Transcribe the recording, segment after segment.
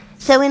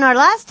So in our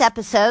last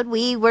episode,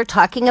 we were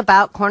talking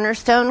about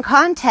cornerstone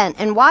content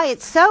and why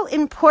it's so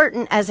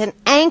important as an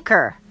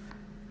anchor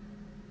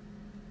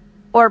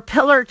or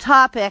pillar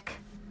topic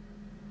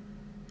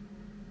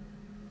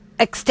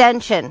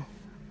extension.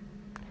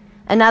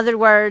 In other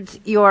words,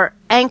 your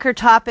anchor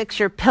topics,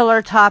 your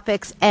pillar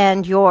topics,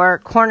 and your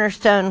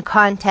cornerstone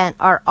content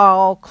are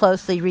all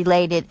closely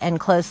related and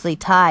closely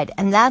tied.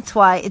 And that's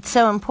why it's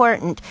so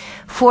important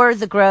for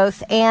the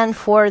growth and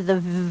for the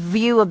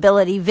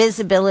viewability,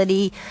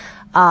 visibility,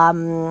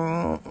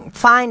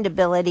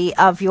 findability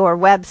of your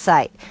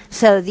website.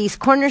 So these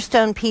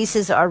cornerstone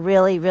pieces are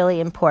really, really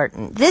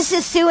important. This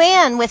is Sue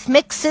Ann with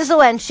Mix,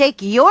 Sizzle, and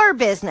Shake Your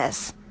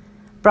Business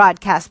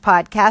broadcast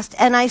podcast,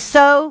 and I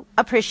so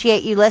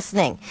appreciate you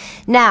listening.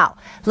 Now,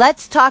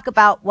 let's talk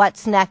about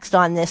what's next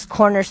on this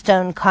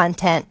cornerstone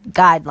content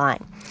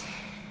guideline.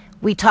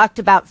 We talked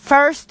about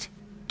first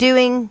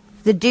doing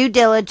the due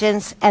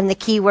diligence and the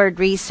keyword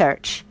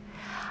research.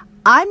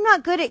 I'm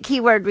not good at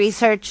keyword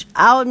research.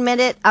 I'll admit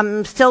it.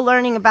 I'm still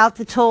learning about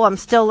the tool. I'm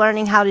still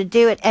learning how to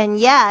do it. And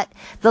yet,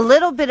 the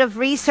little bit of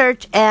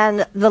research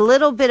and the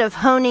little bit of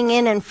honing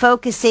in and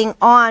focusing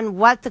on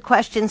what the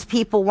questions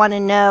people want to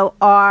know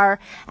are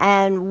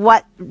and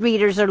what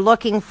readers are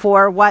looking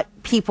for, what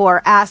people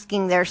are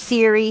asking their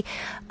Siri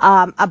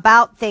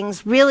about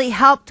things really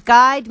helped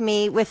guide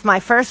me with my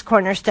first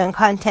cornerstone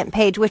content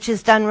page, which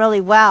has done really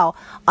well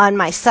on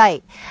my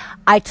site.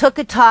 I took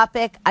a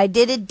topic, I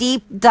did a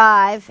deep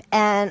dive,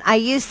 and I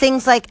used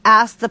things like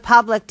Ask the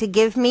Public to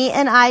give me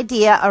an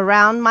idea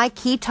around my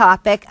key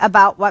topic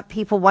about what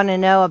people want to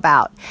know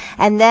about.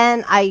 And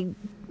then I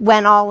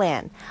went all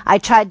in. I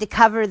tried to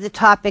cover the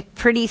topic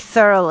pretty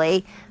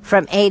thoroughly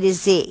from A to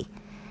Z.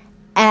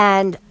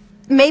 And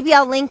maybe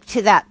I'll link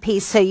to that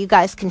piece so you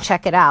guys can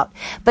check it out.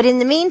 But in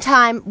the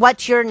meantime,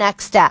 what's your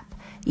next step?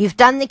 You've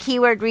done the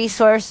keyword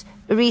research,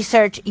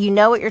 you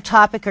know what your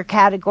topic or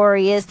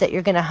category is that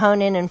you're going to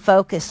hone in and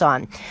focus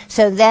on.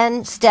 So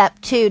then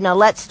step 2, now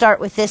let's start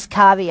with this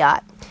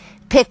caveat.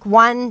 Pick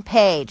one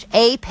page,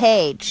 a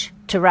page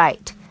to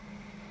write.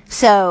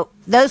 So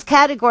those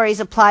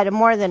categories apply to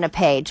more than a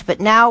page, but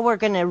now we're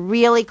going to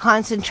really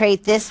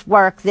concentrate this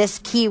work, this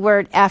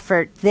keyword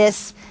effort,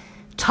 this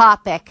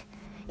topic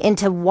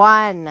into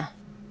one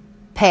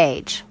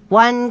page,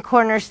 one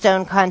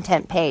cornerstone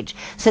content page.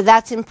 So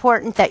that's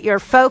important that you're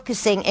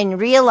focusing and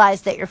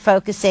realize that you're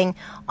focusing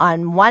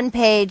on one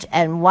page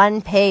and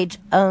one page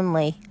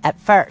only at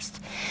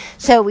first.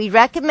 So we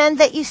recommend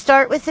that you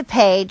start with a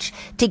page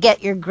to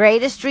get your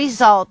greatest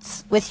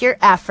results with your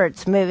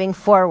efforts moving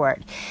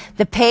forward.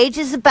 The page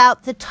is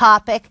about the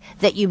topic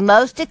that you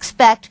most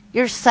expect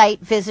your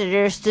site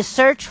visitors to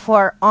search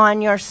for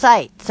on your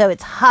site. So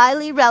it's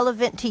highly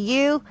relevant to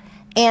you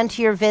and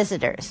to your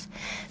visitors.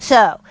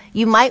 So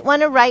you might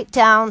want to write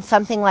down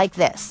something like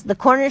this. The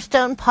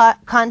cornerstone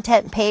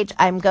content page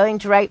I'm going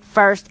to write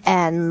first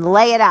and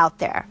lay it out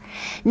there.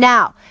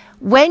 Now,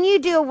 when you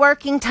do a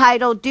working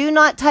title, do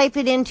not type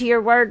it into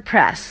your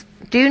WordPress.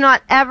 Do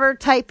not ever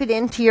type it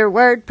into your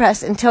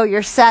WordPress until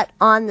you're set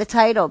on the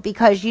title,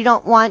 because you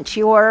don't want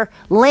your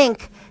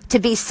link to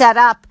be set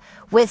up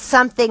with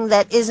something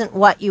that isn't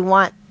what you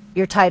want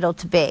your title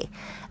to be,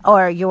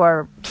 or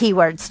your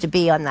keywords to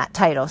be on that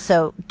title.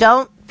 So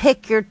don't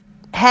pick your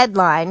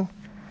headline,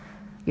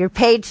 your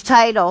page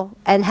title,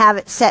 and have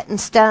it set in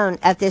stone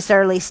at this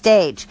early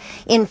stage.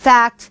 In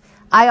fact,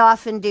 I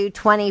often do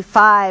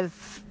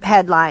 25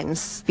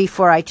 headlines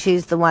before I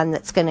choose the one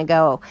that's going to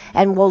go.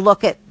 And we'll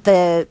look at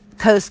the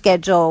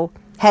CoSchedule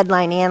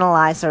headline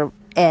analyzer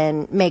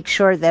and make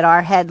sure that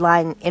our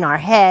headline in our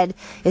head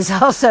is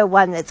also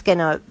one that's going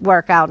to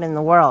work out in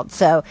the world.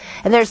 So,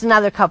 and there's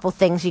another couple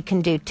things you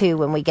can do too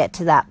when we get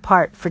to that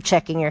part for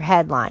checking your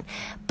headline.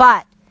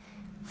 But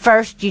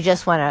first, you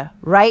just want to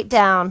write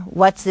down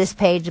what's this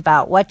page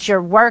about, what's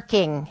your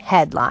working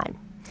headline.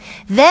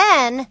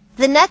 Then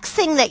the next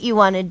thing that you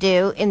want to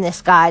do in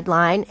this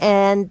guideline,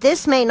 and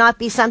this may not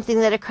be something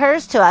that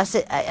occurs to us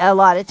a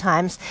lot of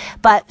times,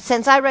 but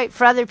since I write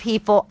for other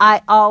people,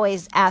 I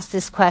always ask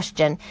this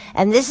question.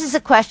 And this is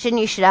a question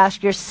you should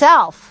ask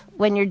yourself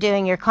when you're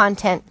doing your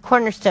content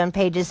cornerstone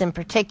pages in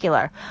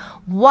particular.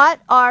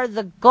 What are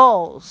the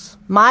goals,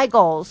 my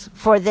goals,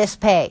 for this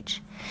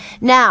page?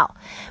 Now,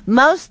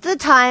 most of the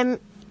time,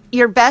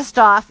 you're best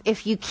off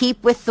if you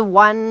keep with the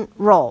one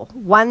rule,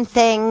 one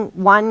thing,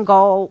 one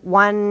goal,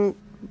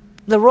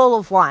 the rule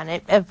of one.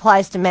 It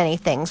applies to many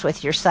things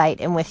with your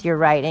site and with your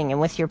writing and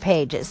with your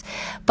pages.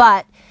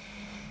 But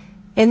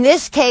in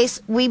this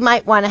case, we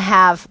might want to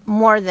have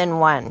more than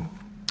one,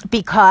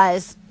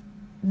 because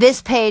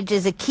this page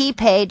is a key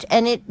page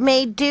and it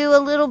may do a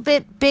little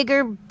bit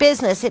bigger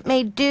business. It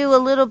may do a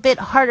little bit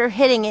harder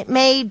hitting. It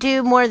may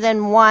do more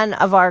than one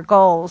of our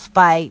goals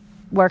by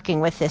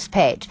working with this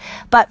page.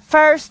 But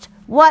first,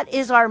 what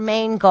is our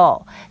main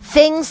goal?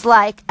 Things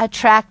like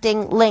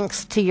attracting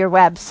links to your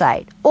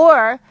website,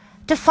 or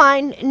to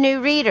find new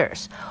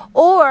readers,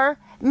 or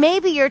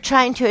maybe you're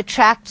trying to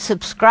attract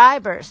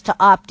subscribers to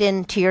opt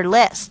into your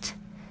list,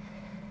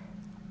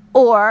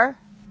 or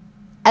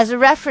as a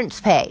reference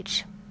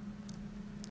page.